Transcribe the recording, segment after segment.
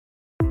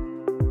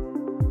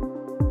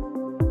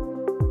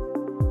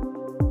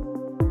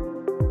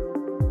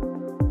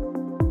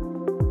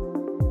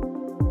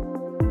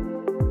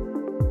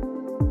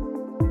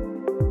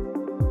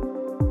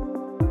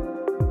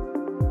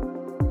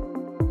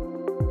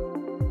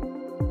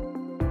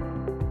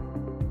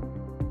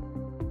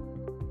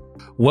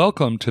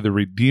Welcome to the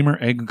Redeemer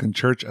Anglican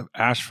Church of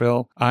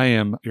Asheville. I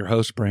am your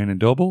host, Brandon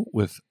Doble,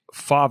 with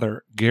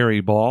Father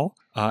Gary Ball,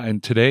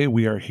 and today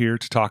we are here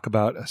to talk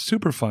about a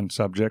super fun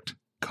subject,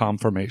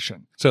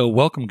 confirmation. So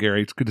welcome,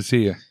 Gary. It's good to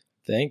see you.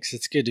 Thanks.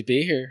 It's good to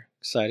be here.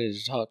 Excited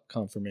to talk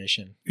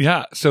confirmation.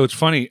 Yeah, so it's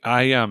funny.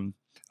 I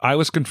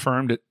was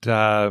confirmed at,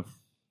 I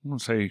want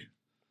to say,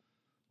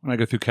 when I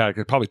go through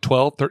catechism, probably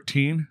 12,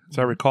 13, as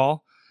I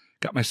recall.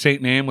 Got my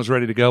saint name, was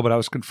ready to go, but I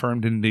was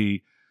confirmed in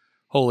the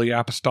Holy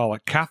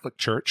Apostolic Catholic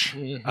Church,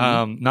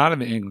 not in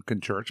the Anglican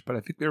Church, but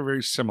I think they're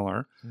very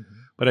similar.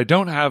 But I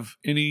don't have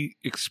any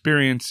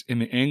experience in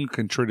the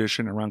Anglican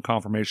tradition around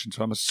confirmation,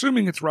 so I'm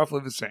assuming it's roughly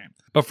the same.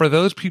 But for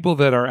those people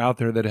that are out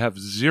there that have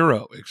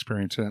zero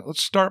experience in it,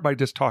 let's start by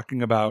just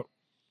talking about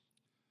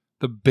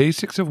the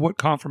basics of what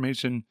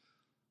confirmation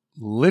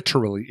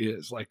literally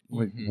is. Like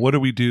what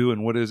do we do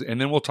and what is, and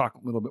then we'll talk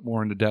a little bit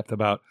more into depth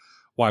about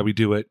why we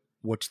do it,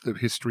 what's the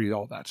history,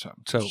 all that stuff.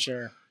 So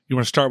sure. You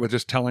want to start with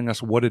just telling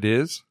us what it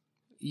is?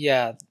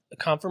 Yeah,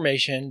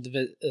 confirmation,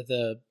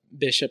 the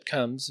bishop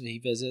comes, he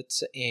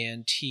visits,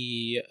 and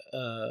he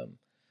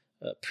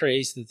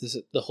prays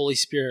that the Holy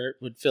Spirit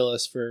would fill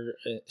us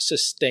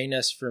sustain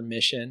us for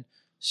mission,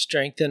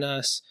 strengthen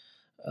us,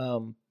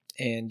 and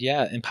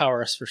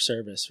empower us for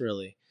service,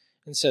 really.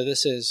 And so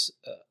this is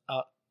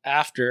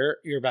after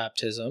your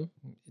baptism,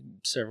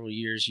 several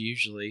years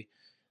usually,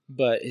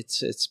 but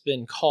it's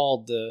been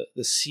called the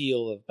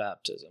seal of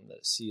baptism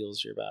that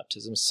seals your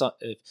baptism. So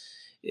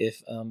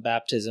if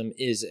baptism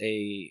is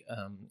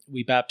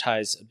we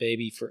baptize a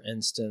baby, for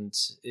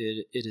instance,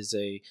 it is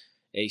a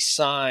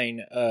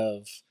sign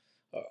of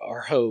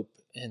our hope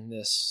in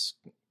that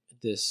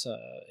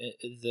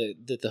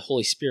the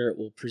Holy Spirit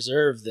will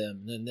preserve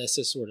them. Then this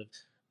is sort of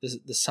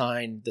the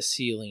sign, the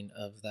sealing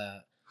of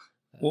that.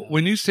 Well,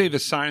 when you say the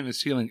sign, the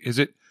sealing, is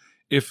it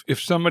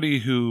if somebody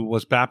who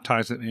was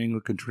baptized in the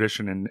Anglican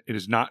tradition and it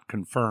is not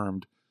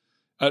confirmed,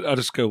 we'll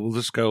just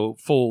go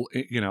full,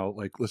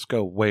 let's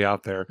go way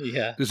out there.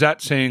 Yeah. Is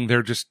that saying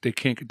they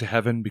can't get to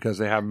heaven because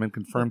they haven't been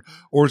confirmed?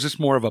 Or is this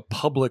more of a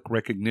public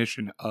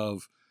recognition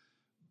of,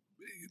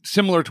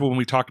 similar to when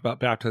we talked about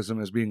baptism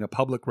as being a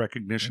public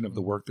recognition of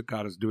the work that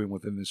God is doing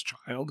within this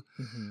child?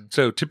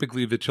 So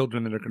typically the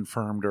children that are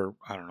confirmed, or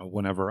I don't know,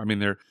 whenever, I mean,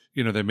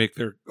 they make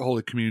their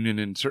Holy Communion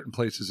in certain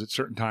places at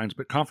certain times,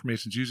 but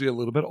confirmation is usually a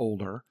little bit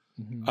older.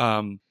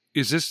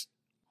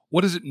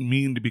 What does it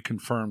mean to be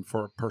confirmed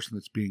for a person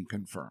that's being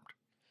confirmed?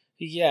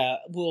 Yeah,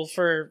 well,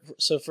 for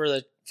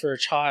a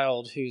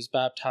child who's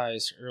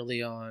baptized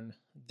early on,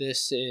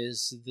 this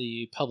is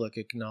the public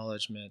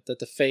acknowledgement that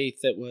the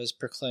faith that was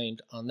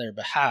proclaimed on their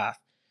behalf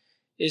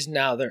is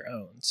now their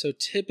own. So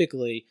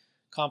typically,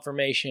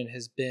 confirmation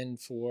has been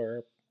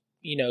for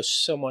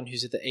someone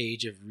who's at the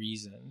age of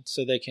reason,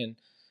 so they can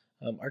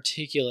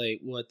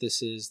articulate what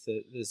this is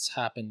that's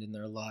happened in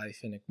their life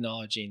and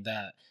acknowledging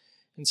that.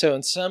 And so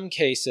in some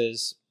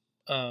cases,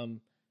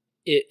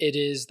 it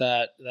is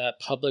that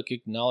public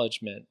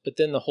acknowledgement, but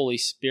then the Holy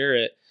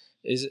Spirit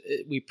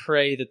we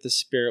pray that the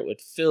Spirit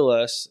would fill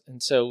us,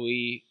 and so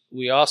we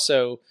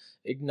also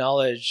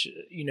acknowledge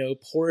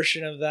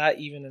portion of that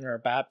even in our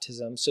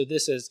baptism. So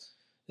this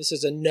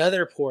is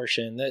another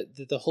portion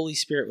that the Holy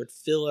Spirit would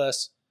fill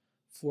us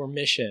for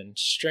mission,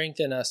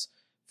 strengthen us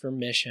for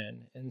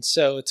mission. And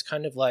so it's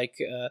kind of like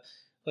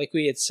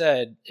we had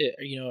said,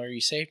 are you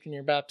saved in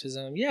your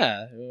baptism?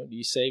 Yeah. Are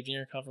you saved in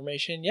your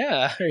confirmation?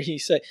 Yeah. Are you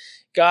saved?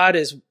 God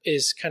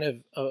is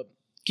kind of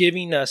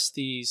giving us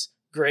these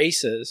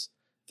graces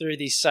through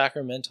these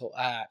sacramental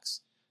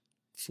acts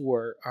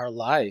for our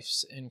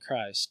lives in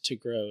Christ, to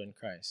grow in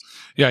Christ.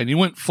 Yeah, and you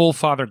went full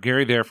Father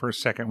Gary there for a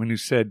second when you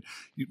said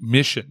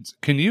missions.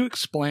 Can you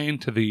explain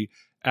to the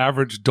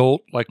average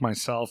dolt like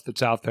myself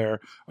that's out there,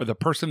 or the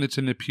person that's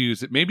in the pews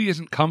that maybe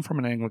hasn't come from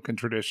an Anglican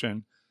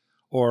tradition,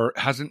 or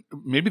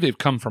maybe they've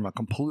come from a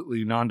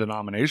completely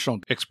non-denominational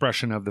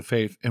expression of the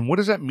faith, and what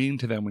does that mean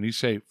to them when you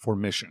say for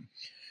mission?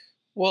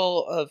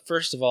 Well,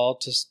 first of all,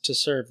 to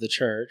serve the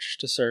church,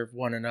 to serve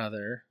one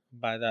another.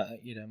 By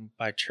that,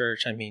 by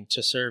church, I mean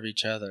to serve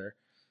each other.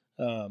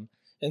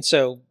 And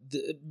so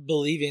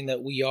believing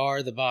that we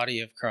are the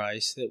body of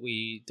Christ, that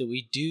we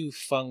do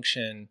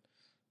function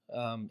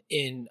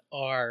in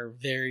our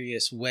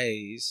various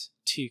ways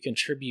to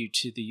contribute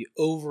to the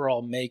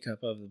overall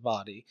makeup of the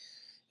body.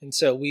 And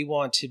so we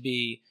want to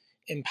be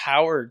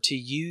empowered to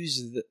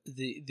use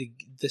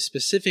the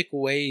specific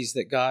ways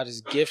that God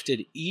has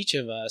gifted each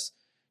of us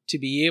to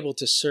be able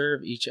to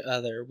serve each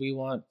other. We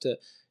want to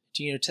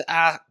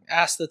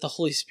ask that the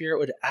Holy Spirit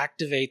would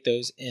activate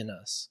those in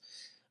us,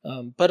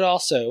 but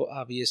also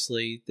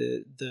obviously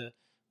the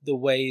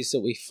ways that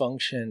we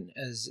function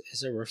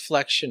as a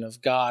reflection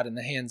of God in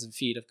the hands and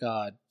feet of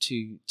God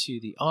to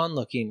the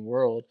onlooking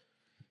world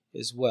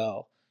as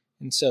well.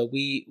 And so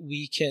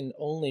we can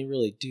only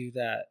really do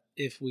that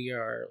if we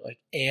are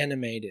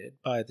animated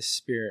by the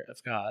Spirit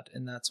of God,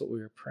 and that's what we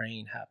were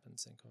praying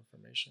happens in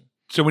confirmation.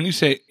 So when you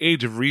say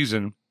age of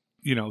reason,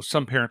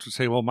 some parents would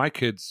say, well, my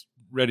kid's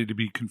ready to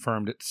be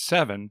confirmed at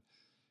 7,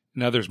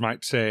 and others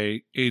might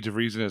say age of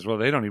reason as well.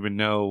 They don't even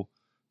know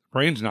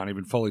brain's not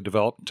even fully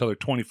developed until they're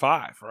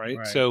 25, right?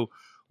 Right. So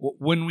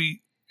when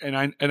we and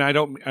I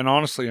don't, and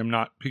honestly, I'm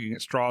not picking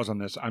at straws on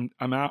this. I'm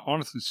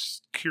honestly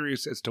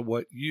curious as to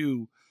what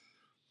you,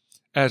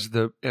 as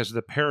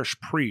the parish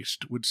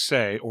priest, would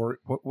say, or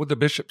what would the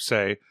bishop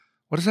say?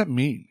 What does that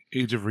mean?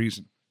 Age of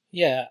reason.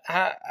 Yeah,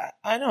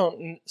 I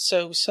don't.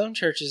 So some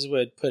churches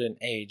would put an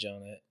age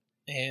on it,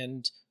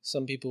 and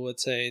some people would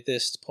say at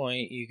this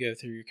point you go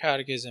through your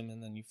catechism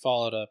and then you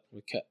follow it up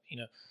with,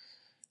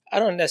 I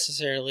don't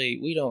necessarily.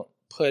 We don't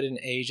put an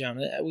age on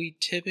it. We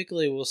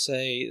typically will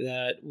say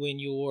that when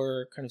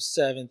you're kind of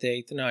 7th,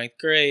 8th, 9th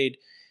grade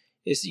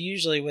is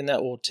usually when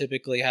that will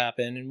typically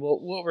happen. And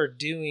what we're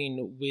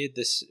doing with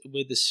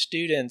the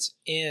students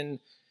in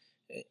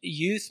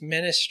youth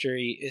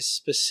ministry is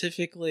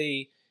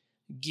specifically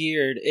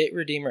geared at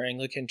Redeemer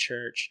Anglican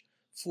Church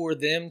for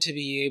them to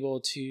be able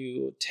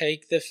to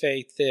take the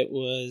faith that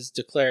was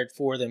declared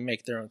for them,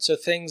 make their own. So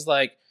things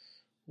like,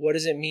 what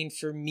does it mean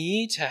for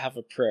me to have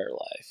a prayer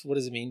life? What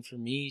does it mean for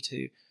me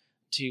to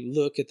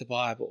look at the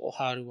Bible?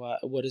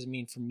 What does it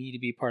mean for me to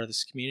be part of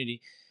this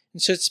community?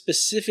 And so it's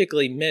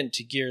specifically meant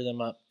to gear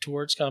them up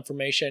towards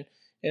confirmation.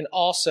 And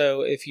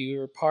also, if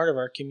you're part of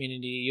our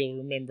community, you'll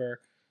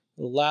remember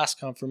the last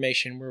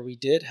confirmation where we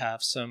did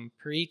have some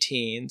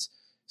preteens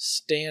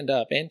stand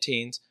up, and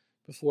teens,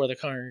 before the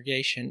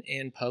congregation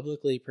and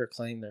publicly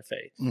proclaim their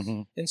faith.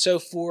 Mm-hmm. And so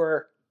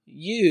for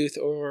youth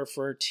or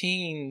for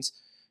teens,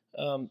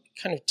 kind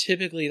of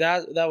typically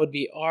that would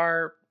be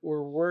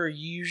we're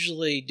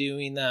usually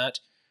doing that.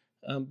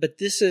 But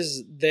this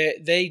is,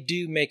 they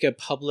do make a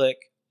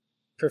public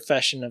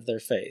profession of their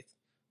faith.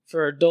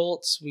 For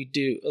adults, we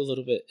do a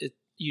little bit, it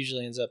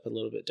usually ends up a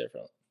little bit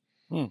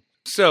different.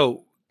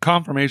 So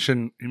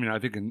confirmation, I mean, I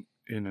think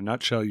in a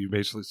nutshell, you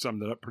basically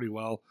summed it up pretty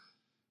well.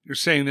 You're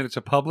saying that it's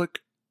a public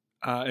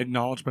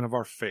acknowledgement of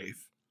our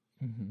faith.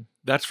 Mm-hmm.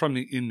 That's from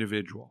the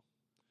individual.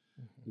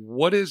 Mm-hmm.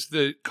 What is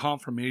the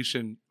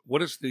confirmation?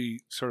 What is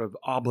the sort of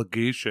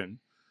obligation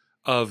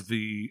of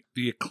the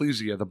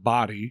ecclesia, the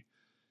body,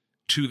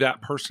 to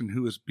that person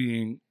who is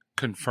being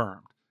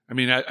confirmed? I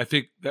mean, I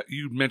think that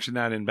you mentioned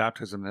that in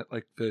baptism, that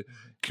like the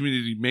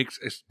community makes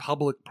a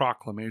public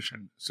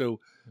proclamation. So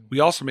we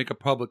also make a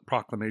public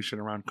proclamation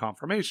around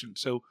confirmation.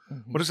 So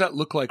what does that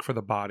look like for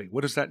the body?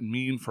 What does that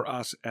mean for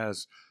us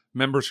as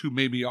members who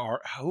maybe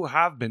who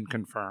have been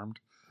confirmed?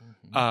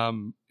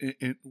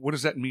 What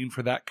does that mean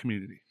for that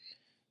community?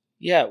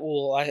 Yeah,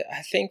 well,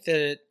 I think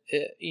that,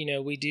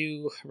 we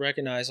do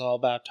recognize all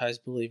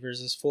baptized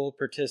believers as full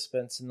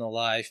participants in the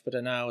life, but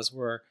now as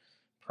we're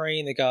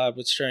praying that God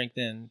would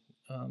strengthen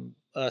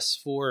us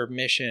for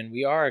mission,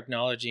 we are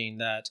acknowledging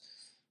that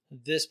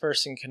this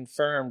person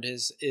confirmed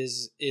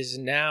is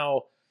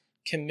now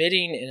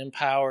committing and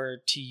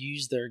empowered to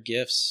use their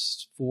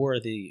gifts for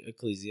the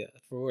ecclesia,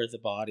 for the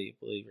body of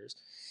believers.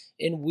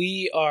 And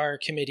we are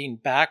committing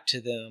back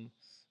to them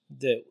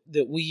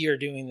that we are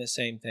doing the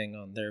same thing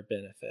on their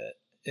benefit,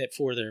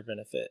 for their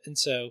benefit. And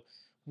so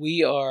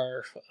we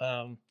are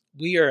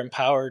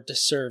empowered to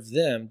serve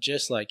them,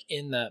 just like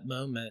in that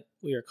moment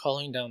we are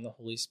calling down the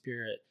Holy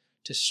Spirit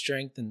to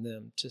strengthen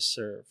them to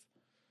serve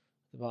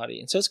the body.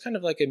 And so it's kind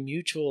of like a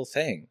mutual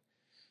thing.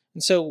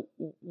 And so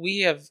we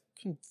have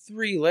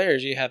 3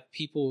 layers. You have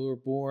people who were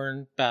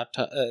born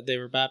baptized, they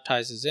were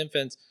baptized as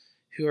infants,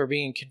 who are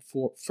being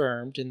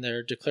confirmed and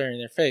they're declaring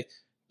their faith.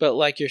 But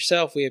like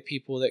yourself, we have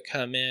people that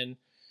come in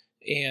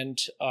and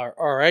are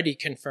already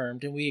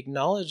confirmed, and we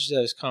acknowledge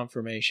those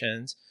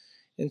confirmations.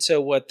 And so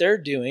what they're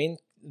doing,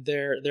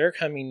 they're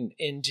coming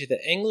into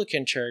the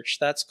Anglican Church.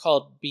 That's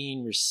called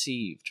being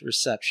received,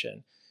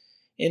 reception.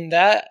 And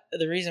that,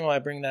 the reason why I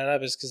bring that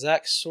up is because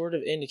that sort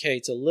of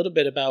indicates a little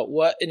bit about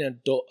what an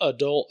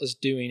adult is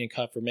doing in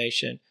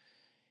confirmation.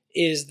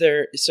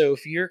 So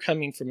if you're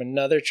coming from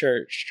another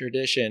church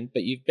tradition,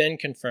 but you've been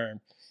confirmed,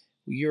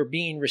 you're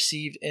being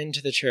received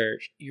into the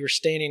church, you're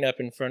standing up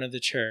in front of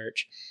the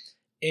church,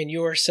 and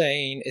you're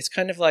saying, it's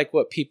kind of like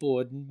what people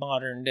would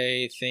modern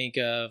day think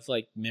of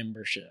like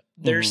membership.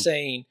 They're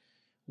saying,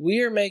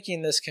 we are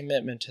making this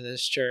commitment to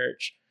this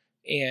church,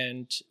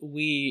 and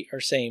we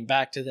are saying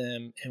back to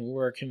them, and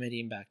we're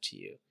committing back to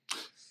you.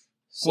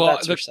 So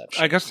that's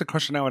reception. I guess the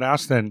question I would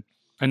ask then,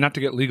 and not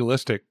to get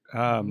legalistic,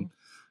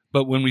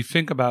 but when we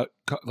think about,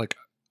 like,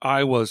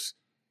 I was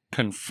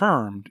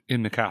confirmed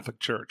in the Catholic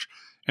Church,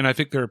 and I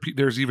think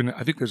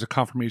there's a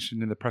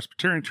confirmation in the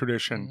Presbyterian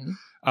tradition.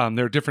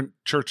 There are different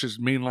churches,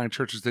 mainline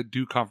churches, that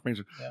do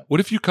confirmation. Yep. What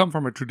if you come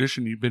from a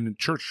tradition, you've been in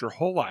church your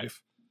whole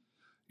life,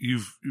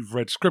 you've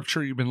read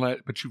scripture, you've been led,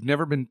 but you've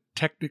never been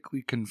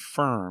technically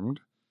confirmed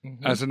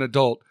as an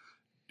adult?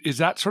 Is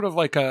that sort of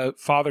like a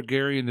Father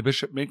Gary and the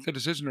bishop make the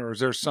decision, or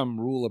is there some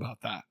rule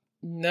about that?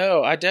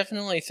 No, I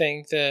definitely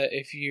think that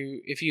if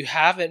you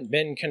haven't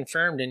been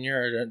confirmed and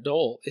you're an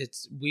adult,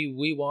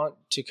 we want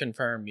to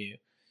confirm you.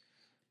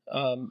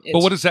 But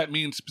what does that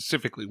mean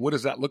specifically? What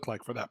does that look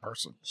like for that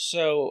person?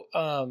 So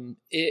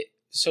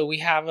we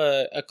have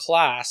a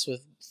class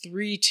with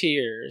 3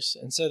 tiers,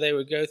 and so they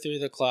would go through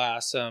the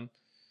class.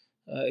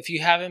 if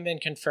you haven't been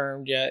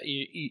confirmed yet,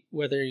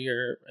 whether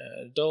you're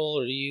an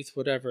adult or youth,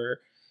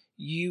 whatever,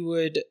 you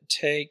would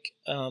take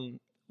 2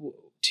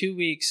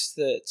 weeks.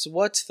 That's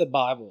what's the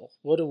Bible?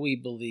 What do we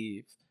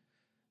believe?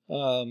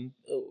 2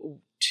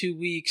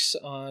 weeks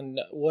on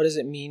what does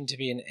it mean to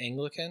be an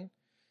Anglican,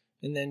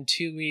 and then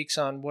 2 weeks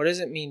on what does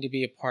it mean to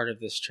be a part of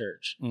this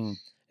church.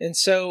 And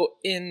so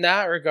in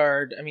that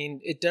regard, I mean,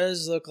 it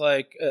does look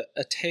like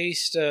a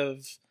taste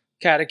of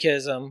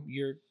catechism.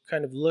 You're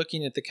kind of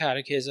looking at the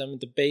catechism,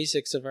 the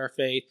basics of our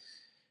faith,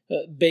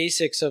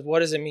 basics of what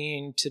does it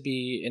mean to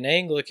be an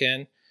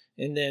Anglican,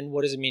 and then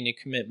what does it mean to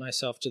commit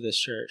myself to this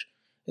church.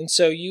 And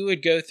so you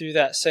would go through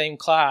that same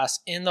class,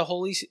 and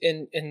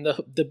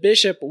the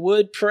bishop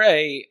would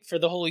pray for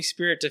the Holy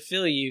Spirit to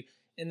fill you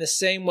in the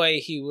same way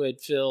he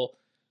would fill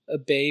a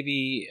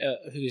baby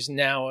who's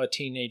now a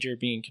teenager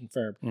being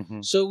confirmed.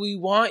 So we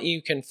want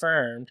you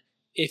confirmed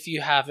if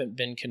you haven't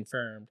been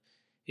confirmed.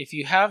 If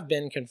you have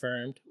been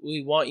confirmed,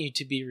 we want you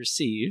to be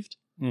received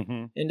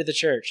into the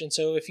church. And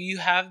so if you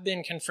have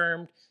been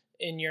confirmed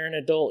and you're an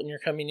adult and you're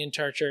coming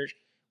into our church,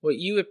 what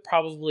you would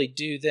probably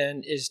do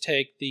then is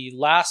take the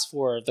last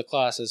 4 of the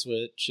classes,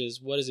 which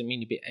is what does it mean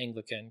to be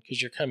Anglican,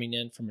 because you're coming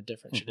in from a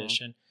different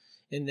tradition.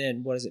 And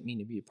then what does it mean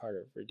to be a part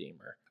of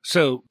Redeemer?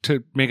 So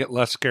to make it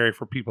less scary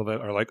for people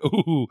that are like,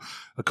 ooh,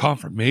 a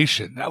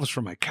confirmation, that was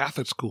from my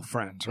Catholic school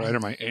friends, right? Or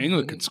my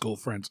Anglican school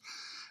friends.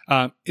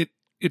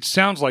 It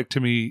sounds like to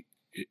me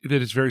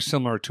that it's very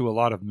similar to a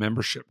lot of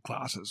membership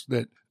classes,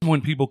 that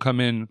when people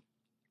come in,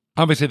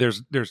 obviously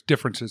there's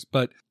differences,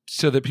 but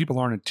so that people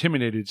aren't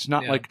intimidated. It's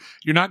not like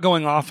you're not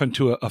going off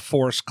into a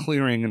forest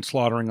clearing and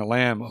slaughtering a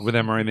lamb with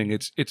them or anything.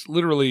 It's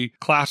literally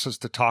classes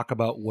to talk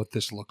about what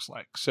this looks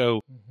like.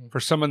 So for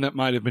someone that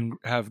might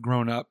have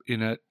grown up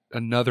in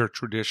another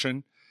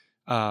tradition,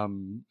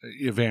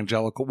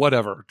 evangelical,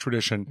 whatever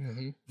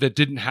tradition, that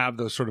didn't have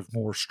those sort of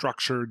more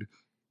structured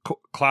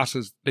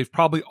classes, they've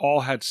probably all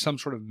had some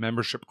sort of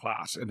membership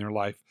class in their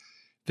life.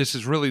 This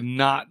is really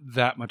not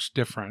that much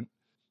different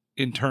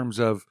in terms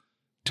of,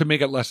 to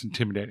make it less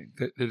intimidating.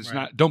 That it's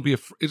not. Don't be.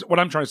 What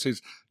I'm trying to say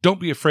is, don't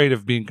be afraid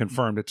of being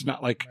confirmed. It's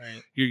not like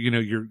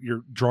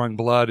you're drawing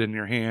blood in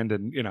your hand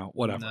and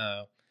whatever.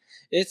 No,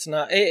 it's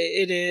not.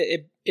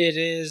 It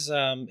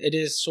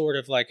is sort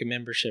of like a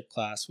membership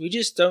class. We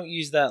just don't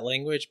use that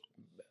language.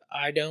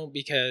 I don't,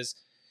 because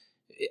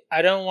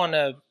I don't want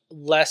to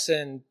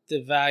lessen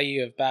the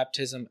value of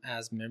baptism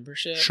as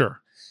membership.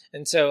 Sure.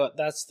 And so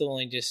that's the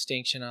only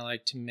distinction I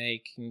like to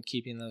make in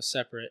keeping those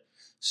separate.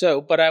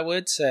 So, but I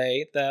would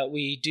say that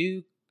we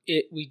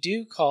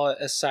do call it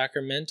a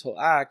sacramental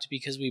act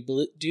because we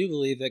do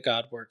believe that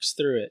God works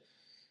through it.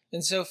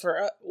 And so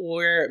for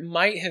where it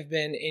might have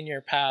been in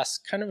your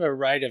past kind of a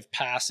rite of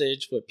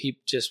passage, what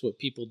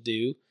people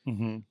do,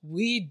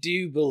 we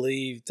do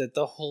believe that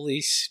the Holy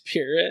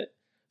Spirit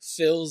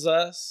fills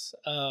us,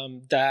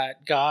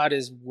 that God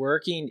is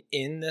working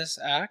in this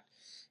act.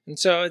 And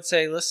so I'd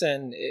say,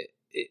 listen,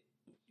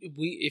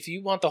 if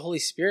you want the Holy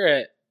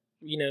Spirit,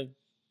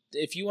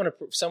 if you want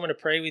someone to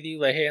pray with you,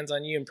 lay hands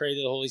on you and pray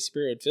that the Holy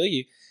Spirit would fill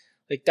you,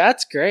 like,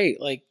 that's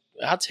great. Like,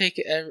 I'll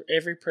take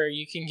every prayer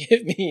you can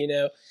give me,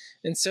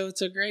 And so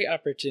it's a great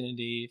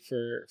opportunity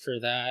for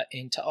that,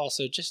 and to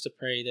also just to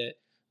pray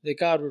that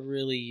God would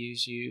really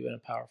use you in a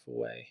powerful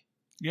way.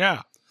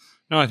 Yeah.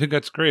 No, I think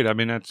that's great. I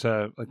mean, that's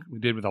like we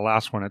did with the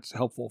last one. It's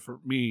helpful for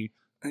me,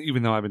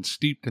 even though I've been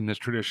steeped in this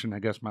tradition, I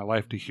guess, my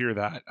life, to hear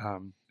that.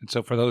 And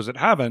so for those that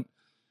haven't,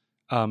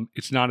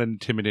 it's not an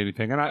intimidating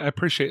thing. And I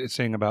appreciate it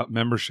saying about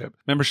membership.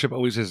 Membership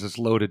always is this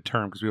loaded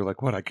term because people are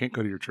like, what, I can't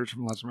go to your church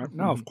unless I'm...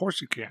 No, of course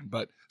you can.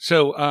 But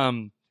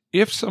so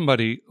if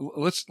somebody,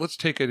 let's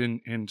take it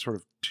in sort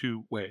of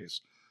 2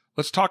 ways.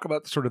 Let's talk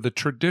about sort of the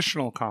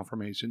traditional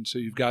confirmation. So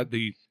you've got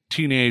the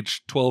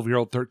teenage,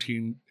 12-year-old,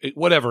 13,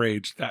 whatever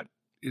age that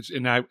is.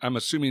 And I'm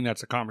assuming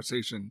that's a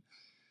conversation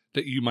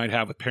that you might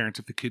have with parents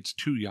if the kid's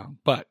too young.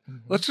 But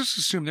let's just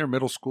assume they're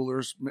middle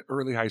schoolers,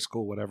 early high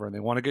school, whatever, and they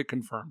want to get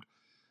confirmed.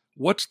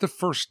 What's the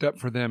first step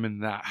for them in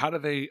that? How do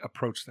they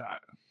approach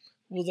that?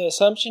 Well, the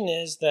assumption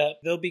is that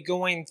they'll be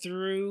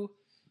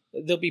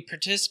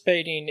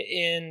participating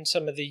in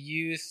some of the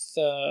youth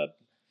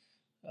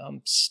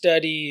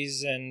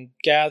studies and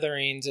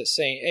gatherings at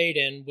St.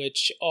 Aidan,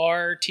 which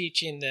are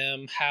teaching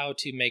them how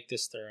to make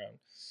this their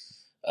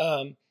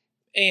own.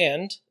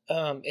 And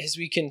as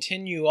we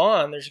continue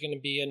on, there's going to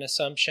be an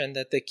assumption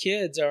that the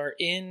kids are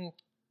in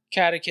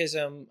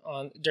catechism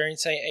during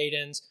St.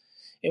 Aidan's.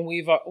 And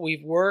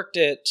we've worked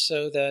it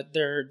so that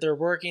they're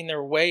working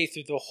their way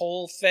through the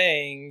whole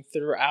thing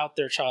throughout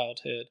their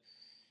childhood.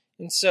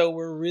 And so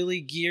we're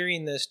really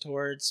gearing this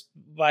towards,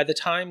 by the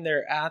time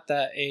they're at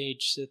that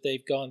age, that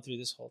they've gone through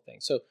this whole thing.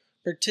 So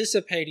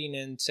participating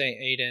in St.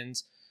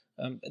 Aidan's,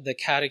 the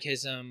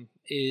catechism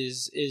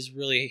is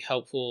really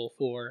helpful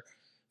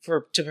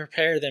to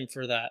prepare them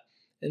for that.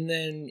 And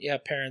then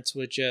parents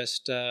would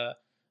just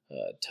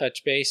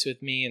touch base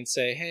with me and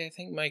say, hey, I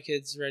think my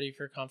kid's ready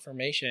for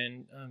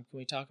confirmation. Can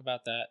we talk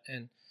about that?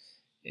 And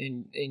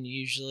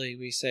usually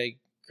we say,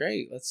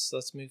 great,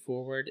 let's move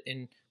forward.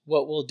 And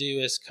what we'll do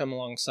is come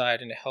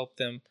alongside and help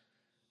them,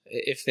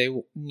 if they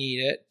need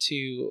it,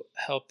 to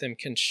help them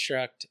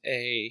construct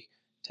a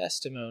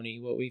testimony,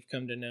 what we've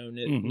come to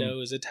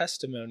know as a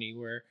testimony,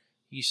 where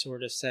you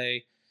sort of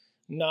say,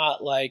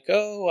 not like,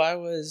 oh, I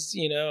was,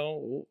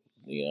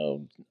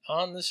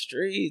 on the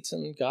streets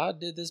and God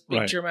did this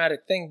big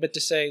dramatic thing, but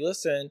to say,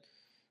 listen,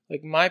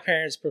 like, my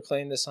parents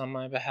proclaimed this on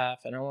my behalf,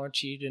 and I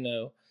want you to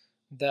know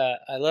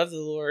that I love the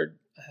Lord,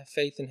 I have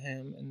faith in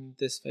him, and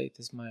this faith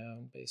is my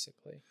own,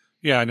 basically.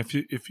 Yeah, and if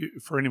you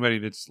for anybody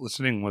that's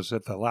listening, was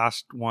at the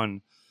last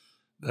one,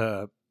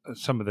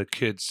 some of the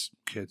kids,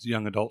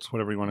 young adults,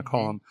 whatever you want to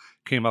call them,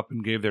 came up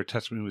and gave their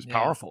testimony. It was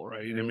powerful,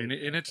 right? Really, I mean,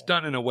 and it's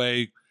done in a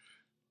way,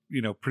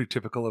 pretty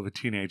typical of a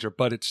teenager,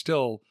 but it's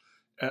still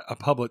a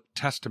public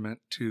testament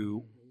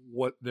to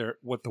what the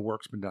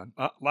work's been done.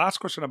 Last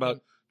question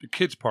about the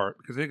kids part,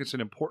 because I think it's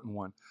an important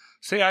one.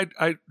 Say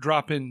I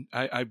drop in,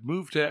 I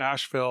moved to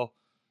Asheville.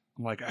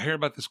 I'm like, I hear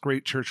about this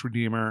great church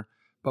Redeemer,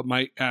 but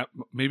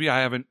maybe I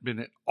haven't been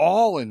at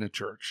all in the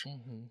church,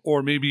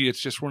 or maybe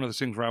it's just one of those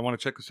things where I want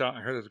to check this out.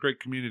 I heard there's a great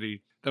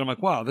community. Then I'm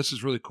like, wow, this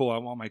is really cool. I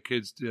want my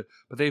kids to,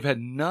 but they've had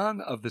none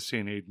of the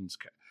St. Aidan's.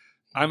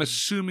 I'm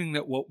assuming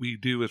that what we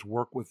do is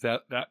work with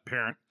that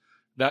parent,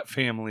 that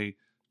family,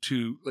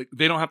 to, like,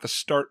 they don't have to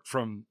start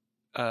from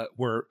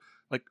where,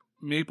 like,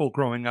 Maple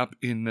growing up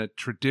in the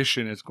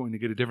tradition is going to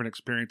get a different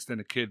experience than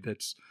a kid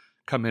that's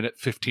come in at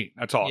 15.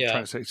 That's all I'm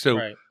trying to say. So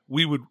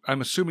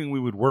I'm assuming we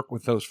would work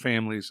with those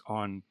families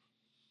on,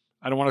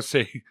 I don't want to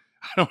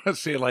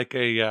say like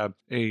a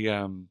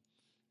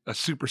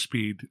super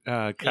speed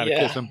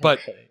catechism, but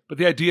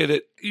the idea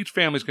that each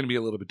family is going to be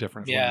a little bit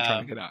different is what I'm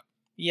trying to get at.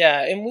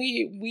 Yeah, and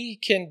we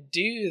can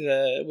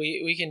do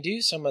we can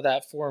do some of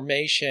that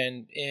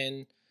formation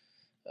in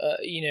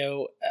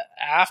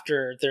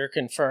after they're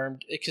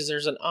confirmed, because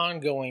there's an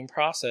ongoing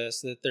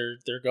process that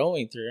they're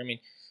going through. I mean,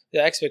 the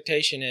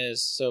expectation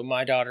is, so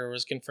my daughter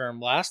was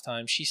confirmed last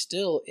time, she's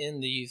still in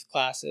the youth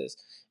classes,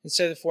 and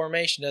so the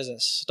formation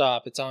doesn't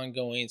stop, it's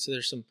ongoing. So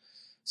there's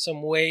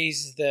some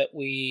ways that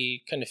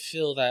we kind of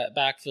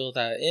backfill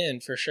that in,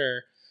 for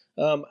sure.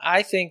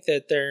 I think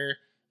that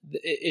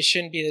it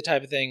shouldn't be the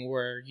type of thing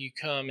where you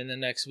come and the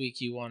next week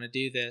you want to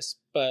do this,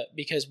 but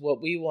because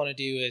what we want to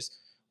do is,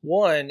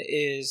 one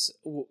is,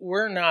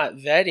 we're not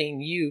vetting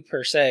you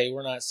per se.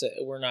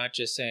 We're not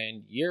just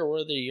saying you're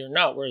worthy, you're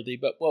not worthy,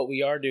 but what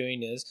we are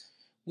doing is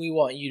we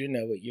want you to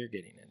know what you're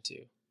getting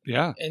into.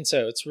 Yeah. And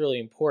so it's really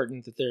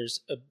important that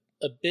there's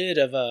a bit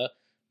of a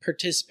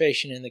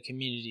participation in the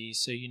community,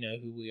 so you know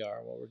who we are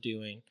and what we're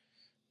doing,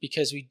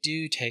 because we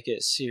do take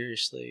it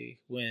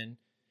seriously when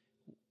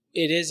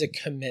it is a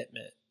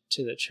commitment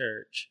to the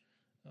church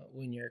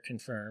when you're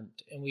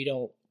confirmed, and we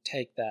don't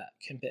take that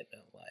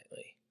commitment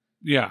lightly.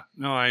 Yeah,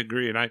 no, I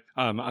agree. And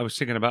I was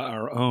thinking about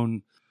our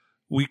own,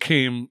 we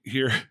came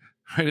here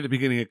right at the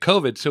beginning of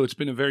COVID. So it's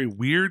been a very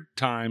weird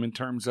time in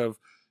terms of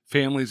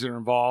families that are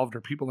involved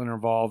or people that are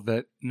involved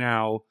that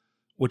now,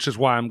 which is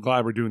why I'm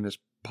glad we're doing this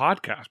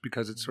podcast,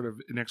 because it's sort of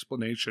an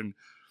explanation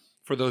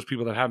for those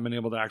people that haven't been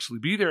able to actually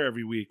be there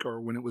every week or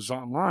when it was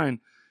online,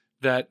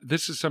 that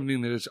this is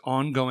something that is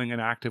ongoing and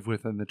active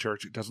within the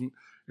church.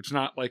 It's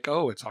not like,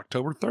 oh, it's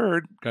October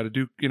 3rd, got to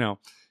do,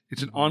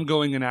 it's an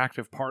ongoing and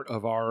active part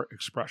of our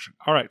expression.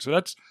 All right, so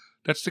that's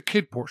the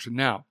kid portion.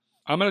 Now,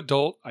 I'm an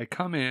adult. I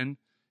come in,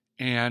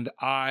 and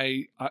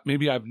I've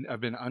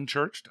been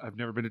unchurched. I've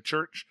never been to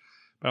church,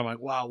 but I'm like,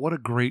 wow, what a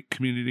great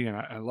community, and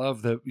I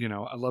love the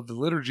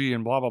liturgy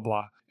and blah blah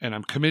blah, and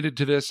I'm committed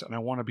to this, and I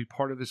want to be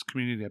part of this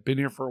community. I've been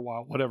here for a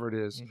while, whatever it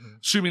is,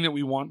 assuming that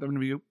we want them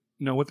to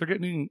know what they're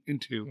getting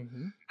into.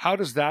 How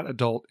does that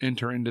adult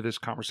enter into this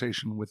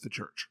conversation with the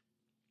church?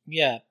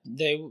 Yeah,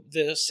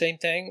 the same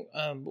thing.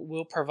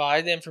 We'll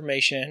provide the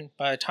information.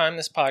 By the time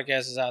this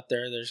podcast is out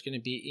there, there's going to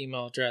be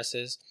email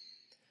addresses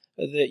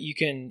that you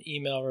can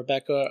email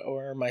Rebecca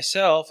or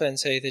myself and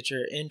say that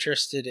you're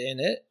interested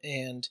in it,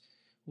 and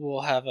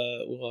we'll have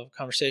a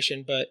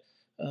conversation. But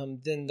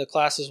then the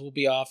classes will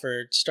be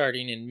offered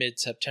starting in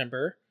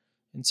mid-September,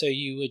 and so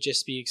you would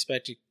just be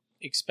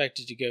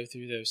expected to go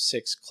through those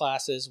 6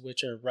 classes,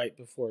 which are right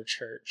before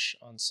church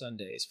on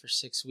Sundays for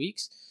 6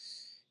 weeks.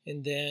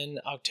 And then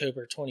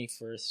October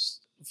 24th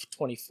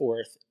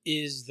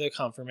is the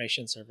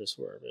confirmation service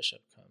where our bishop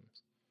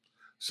comes.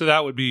 So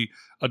that would be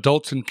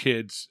adults and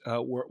kids.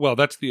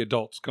 That's the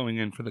adults going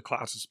in for the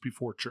classes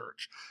before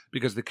church,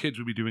 because the kids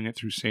would be doing it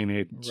through St.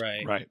 Aidan's.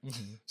 Right.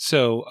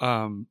 So,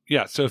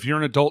 so if you're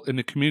an adult in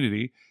the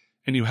community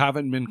and you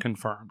haven't been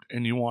confirmed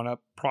and you want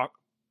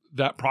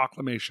that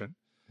proclamation,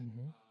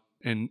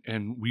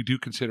 and we do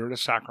consider it a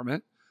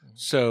sacrament.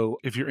 So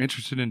if you're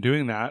interested in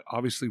doing that,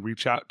 obviously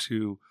reach out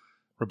to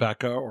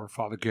Rebecca or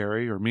Father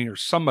Gary or me or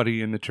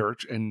somebody in the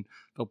church, and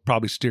they'll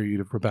probably steer you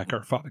to Rebecca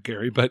or Father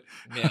Gary, but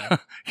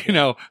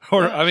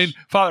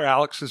Father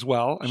Alex as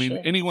well. I mean,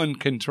 anyone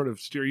can sort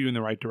of steer you in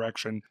the right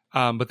direction.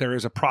 But there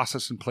is a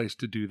process in place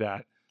to do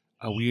that.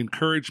 We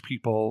encourage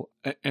people,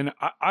 and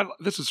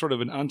this is sort of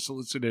an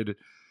unsolicited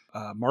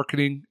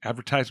marketing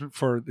advertisement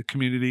for the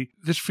community.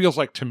 This feels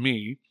like, to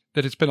me,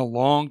 that it's been a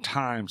long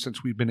time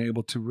since we've been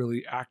able to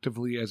really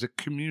actively, as a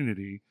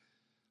community,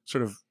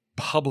 sort of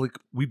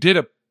we did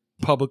a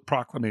public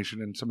proclamation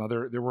and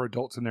there were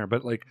adults in there,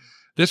 but like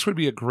this would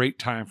be a great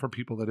time for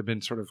people that have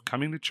been sort of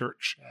coming to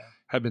church,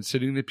 have been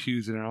sitting in the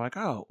pews and are like,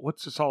 oh,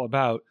 what's this all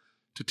about,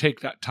 to take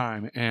that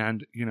time.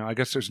 And, I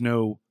guess they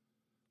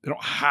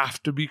don't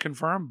have to be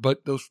confirmed,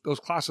 but those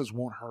classes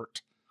won't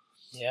hurt.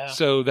 Yeah.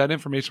 So that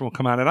information will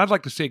come out. And I'd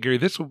like to say, Gary,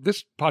 this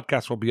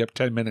podcast will be up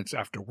 10 minutes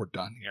after we're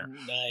done here.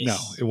 Nice. No,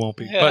 it won't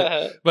be.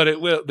 But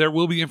it will. There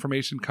will be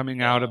information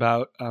coming out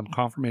about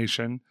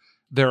confirmation.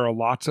 There are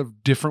lots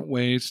of different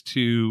ways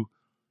to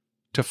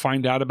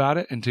find out about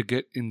it and to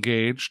get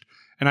engaged.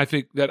 And I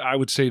think that I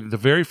would say the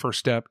very first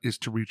step is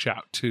to reach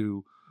out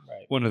to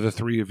one of the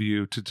three of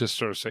you to just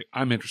sort of say,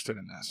 I'm interested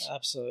in this.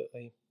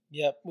 Absolutely.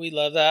 Yep. We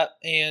love that.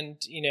 And,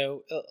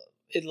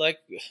 it like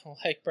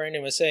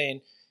Brandon was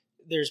saying,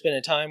 there's been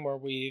a time where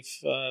we've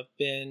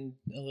been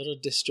a little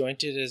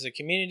disjointed as a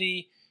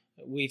community.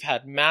 We've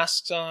had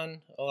masks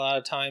on. A lot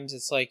of times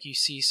it's like you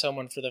see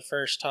someone for the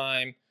first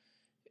time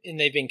and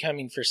they've been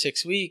coming for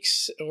 6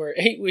 weeks or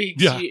 8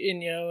 weeks,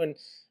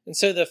 and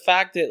so the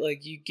fact that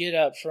like you get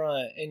up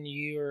front and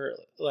you're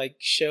like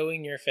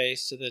showing your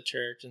face to the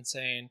church and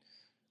saying,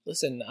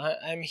 listen,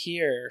 I'm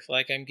here,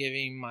 like I'm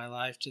giving my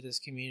life to this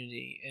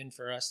community, and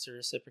for us to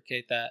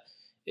reciprocate that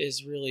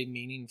is really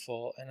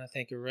meaningful, and I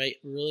think a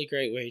really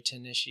great way to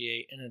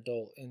initiate an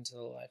adult into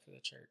the life of the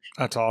church.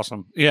 That's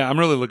awesome. Yeah, I'm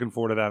really looking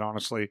forward to that,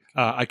 honestly.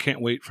 I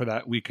can't wait for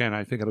that weekend.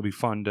 I think it'll be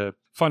fun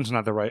fun's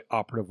not the right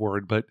operative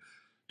word, but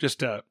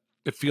just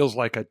it feels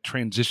like a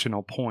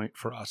transitional point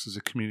for us as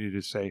a community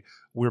to say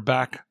we're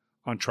back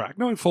on track,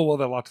 knowing full well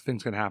that lots of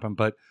things can happen,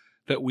 but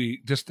that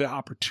the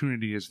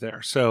opportunity is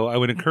there. So I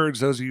would encourage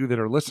those of you that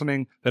are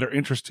listening, that are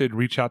interested,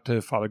 reach out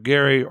to Father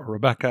Gary or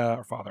Rebecca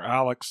or Father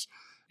Alex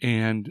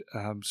and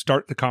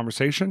start the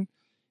conversation.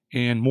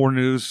 And more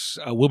news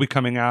will be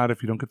coming out.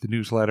 If you don't get the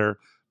newsletter,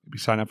 maybe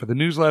sign up for the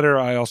newsletter.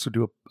 I also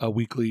do a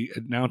weekly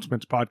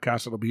announcements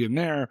podcast. It'll be in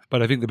there.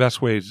 But I think the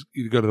best way is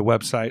either go to the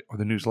website or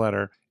the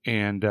newsletter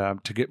and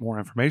to get more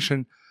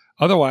information.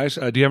 Otherwise,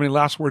 do you have any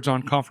last words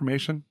on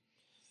confirmation?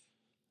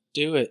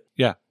 Do it.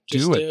 Yeah.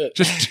 Do it.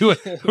 Just do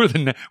it.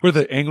 We're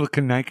the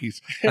Anglican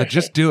Nikes.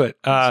 Just do it.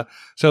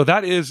 So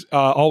that is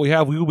all we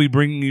have. We will be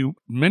bringing you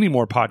many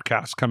more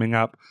podcasts coming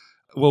up.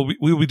 We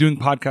will be doing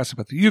podcasts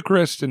about the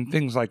Eucharist and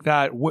things like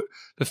that.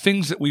 The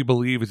things that we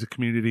believe as a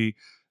community,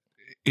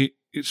 it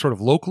sort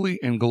of locally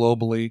and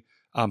globally.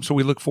 So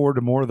we look forward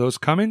to more of those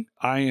coming.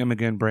 I am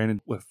again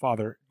Brandon with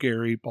Father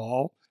Gary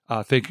Ball.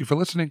 Thank you for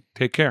listening.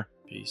 Take care.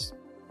 Peace.